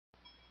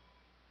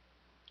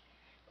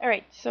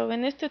Alright, so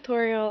in this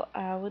tutorial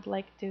I would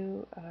like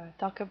to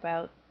talk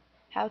about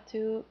how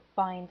to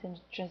find the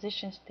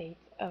transition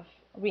states of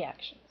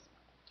reactions.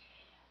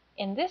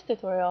 In this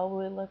tutorial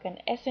we'll look at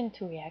an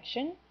SN2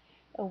 reaction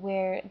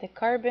where the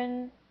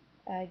carbon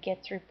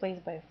gets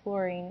replaced by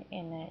fluorine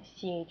in a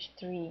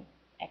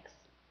CH3X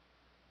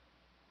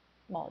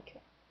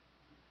molecule.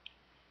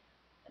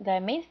 The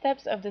main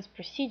steps of this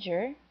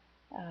procedure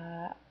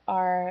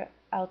are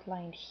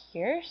outlined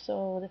here.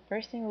 So the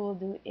first thing we will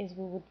do is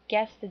we would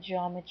guess the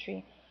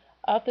geometry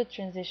of the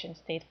transition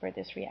state for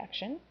this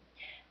reaction.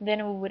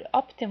 Then we would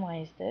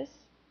optimize this,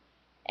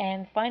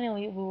 and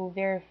finally we will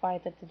verify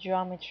that the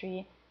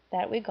geometry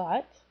that we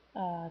got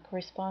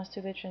corresponds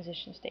to the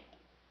transition state.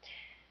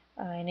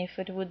 And if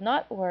it would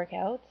not work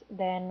out,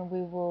 then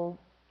we will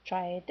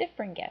try a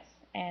different guess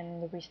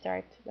and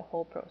restart the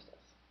whole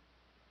process.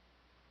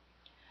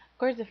 Of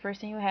course, the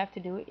first thing you have to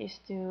do is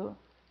to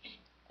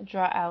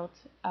draw out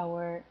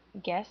our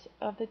guess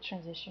of the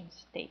transition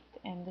state,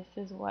 and this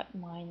is what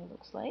mine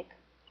looks like.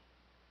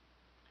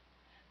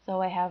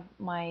 So I have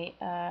my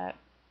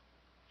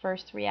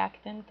first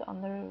reactant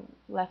on the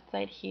left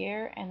side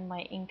here and my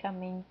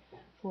incoming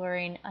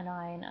fluorine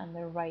anion on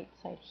the right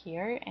side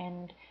here,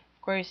 and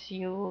of course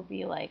you will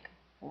be like,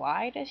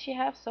 why does she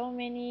have so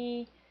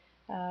many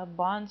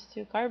bonds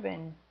to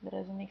carbon? That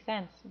doesn't make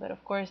sense. But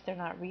of course they're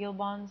not real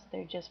bonds,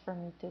 they're just for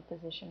me to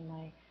position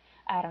my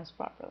atoms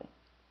properly.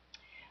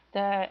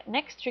 The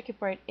next tricky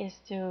part is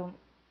to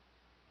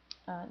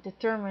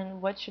determine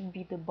what should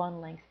be the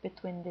bond length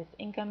between this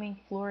incoming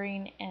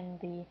fluorine and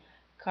the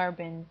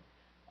carbon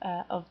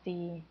of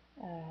the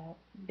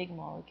big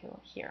molecule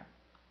here.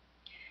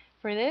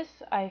 For this,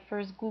 I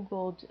first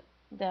googled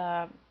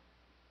the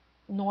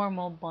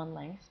normal bond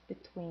length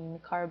between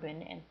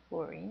carbon and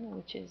fluorine,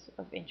 which is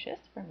of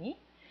interest for me.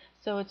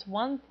 So it's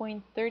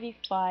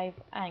 1.35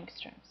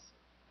 angstroms.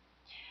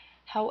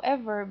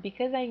 However,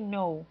 because I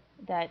know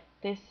that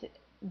this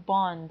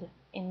bond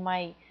in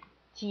my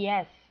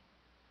TS,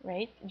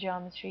 right,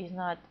 geometry is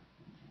not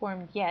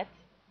formed yet,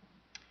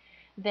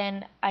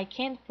 then I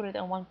can't put it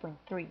on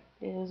 1.3.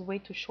 It is way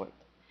too short.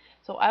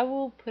 So I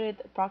will put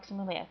it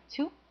approximately at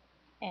 2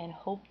 and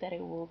hope that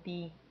it will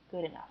be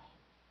good enough.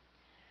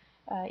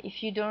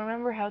 If you don't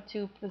remember how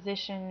to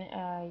position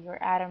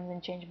your atoms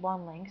and change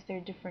bond lengths, there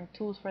are different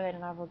tools for that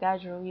in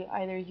Avogadro. You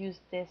either use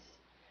this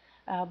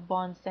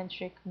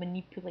bond-centric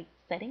manipulate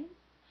settings,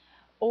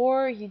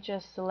 or you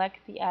just select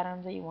the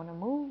atoms that you want to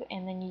move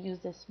and then you use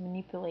this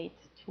manipulate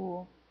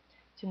tool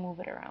to move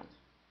it around.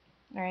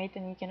 Alright,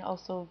 and you can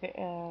also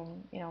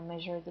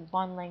measure the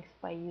bond length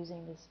by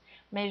using this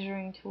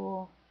measuring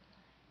tool,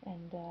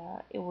 and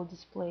it will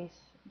display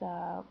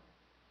the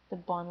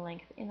bond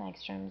length in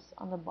angstroms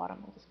on the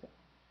bottom of the screen.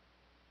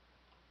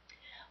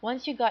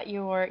 Once you got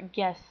your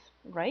guess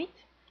right,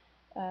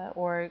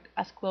 or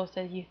as close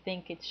as you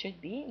think it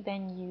should be,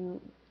 then you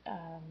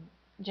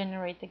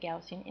generate the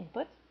Gaussian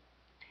input,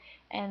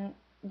 and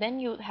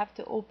then you have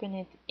to open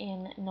it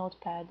in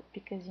Notepad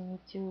because you need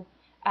to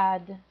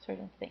add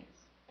certain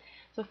things.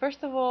 So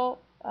first of all,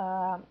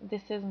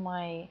 this is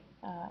my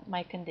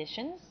my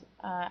conditions.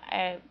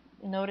 I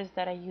noticed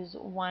that I use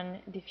one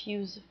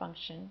diffuse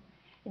function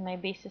in my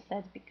basis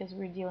sets because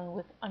we're dealing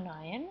with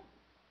anion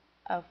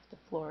of the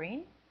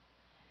fluorine.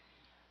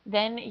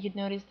 Then you'd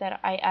notice that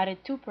I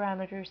added two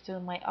parameters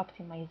to my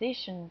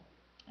optimization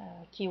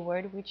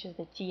keyword, which is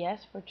the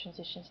TS for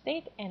transition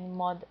state and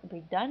mod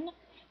redone,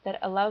 that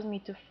allows me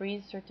to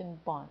freeze certain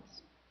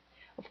bonds.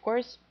 Of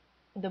course,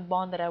 the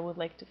bond that I would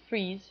like to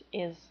freeze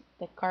is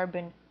the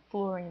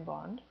carbon-fluorine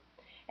bond,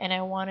 and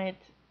I want it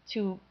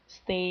to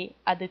stay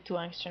at the 2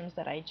 angstroms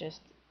that I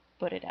just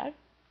put it at.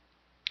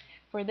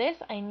 For this,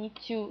 I need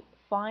to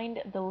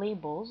find the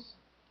labels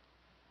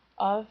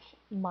of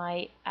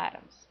my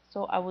atoms.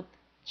 So I would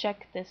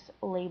check this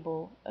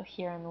label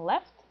here on the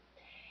left,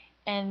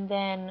 and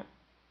then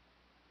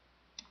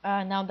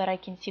now that I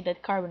can see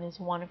that carbon is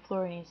 1 and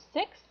fluorine is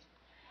 6,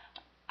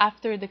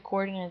 after the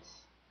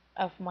coordinates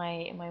of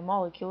my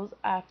molecules,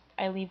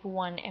 I leave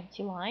one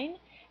empty line,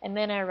 and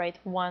then I write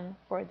 1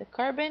 for the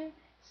carbon,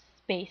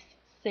 space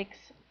 6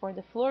 for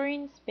the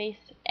fluorine,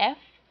 space F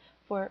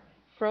for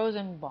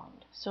frozen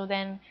bond. So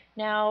then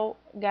now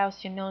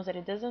Gaussian knows that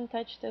it doesn't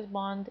touch this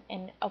bond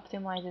and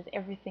optimizes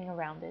everything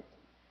around it,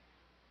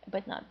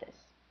 but not this.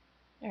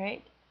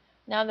 Alright,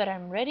 now that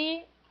I'm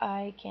ready,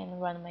 I can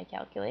run my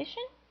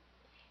calculation,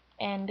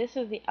 and this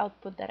is the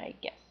output that I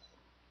guess.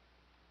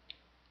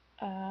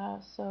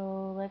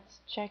 So let's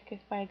check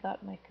if I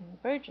got my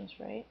convergence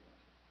right.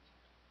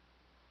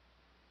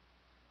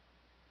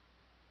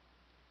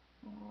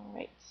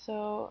 Alright,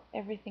 so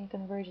everything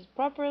converges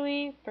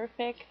properly,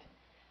 perfect.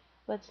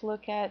 Let's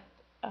look at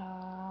the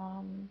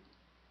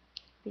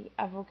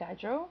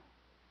Avogadro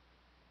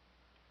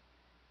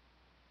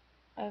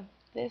of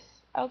this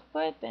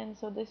output, and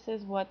so this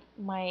is what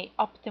my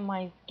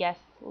optimized guess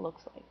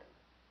looks like.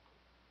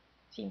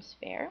 Seems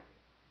fair.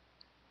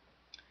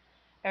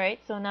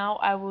 Alright, so now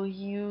I will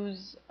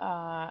use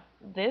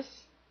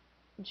this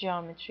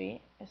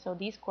geometry, so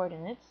these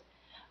coordinates,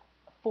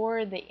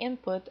 for the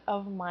input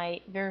of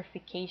my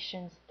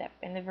verification step.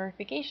 And the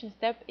verification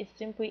step is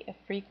simply a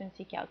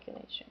frequency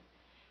calculation,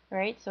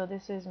 right? So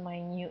this is my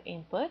new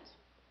input.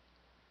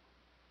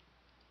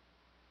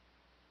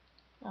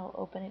 I'll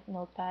open it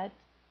Notepad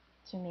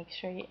to make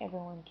sure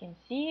everyone can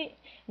see.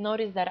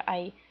 Notice that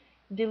I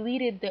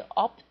deleted the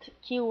opt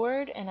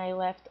keyword and I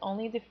left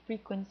only the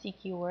frequency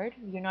keyword.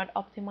 You're not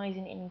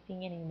optimizing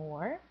anything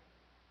anymore.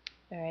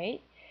 All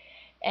right.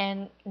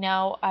 And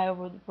now I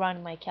would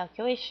run my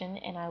calculation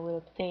and I will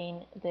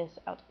obtain this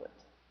output.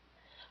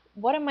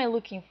 What am I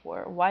looking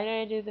for? Why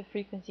did I do the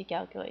frequency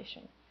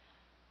calculation?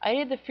 I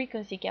did the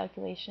frequency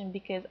calculation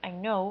because I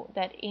know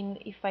that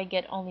if I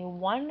get only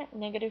one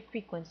negative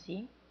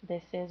frequency,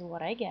 this is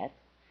what I get.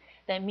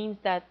 That means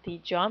that the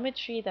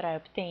geometry that I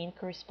obtain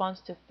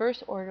corresponds to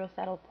first order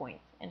saddle point,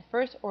 and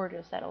first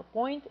order saddle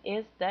point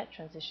is that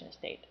transition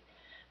state.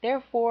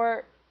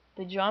 Therefore,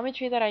 the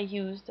geometry that I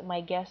used,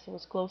 my guess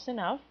was close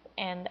enough,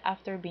 and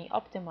after being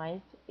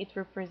optimized, it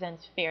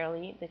represents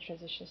fairly the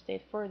transition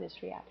state for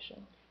this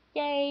reaction.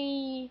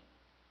 Yay!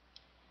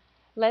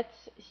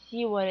 Let's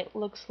see what it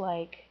looks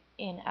like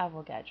in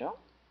Avogadro.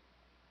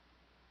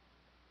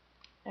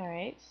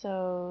 Alright,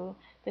 so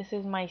this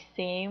is my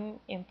same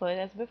input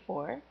as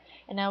before,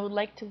 and I would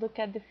like to look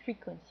at the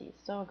frequencies.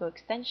 So I'll go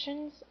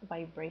extensions,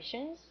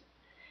 vibrations,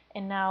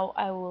 and now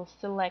I will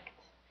select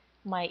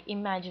my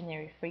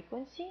imaginary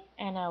frequency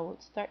and I will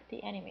start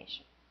the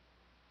animation.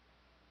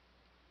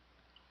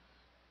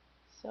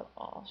 So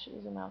I'll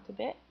zoom out a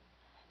bit.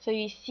 So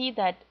you see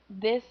that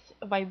this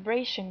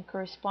vibration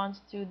corresponds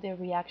to the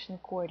reaction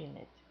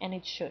coordinate, and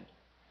it should.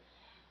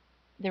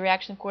 The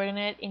reaction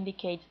coordinate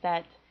indicates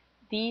that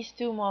these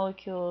two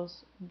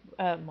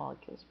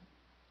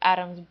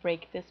atoms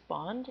break this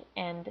bond,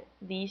 and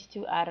these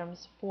two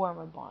atoms form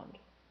a bond.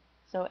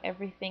 So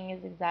everything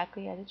is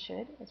exactly as it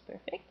should. It's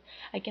perfect.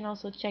 I can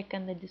also check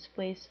on the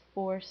displaced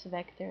force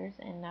vectors,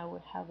 and I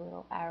would have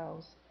little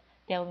arrows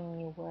telling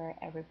me where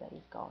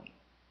everybody's going.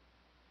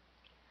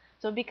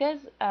 So because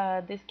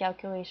this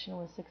calculation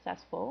was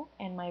successful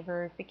and my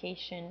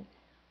verification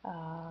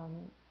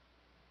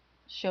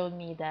showed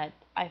me that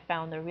I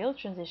found the real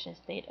transition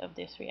state of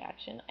this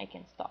reaction, I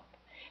can stop.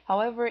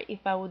 However, if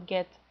I would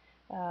get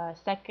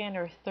second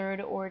or third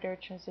order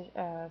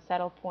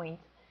saddle point,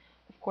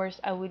 of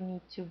course I would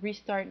need to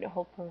restart the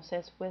whole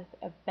process with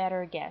a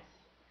better guess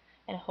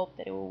and hope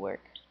that it will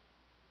work.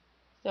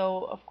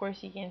 So of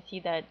course you can see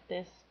that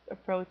this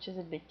approach is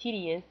a bit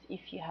tedious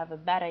if you have a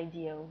bad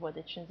idea of what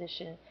the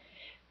transition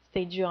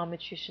state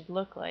geometry should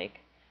look like.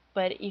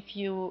 But if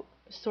you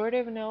sort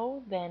of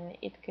know, then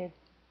it could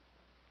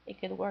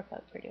work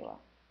out pretty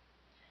well.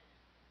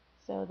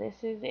 So this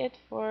is it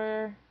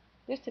for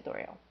this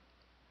tutorial.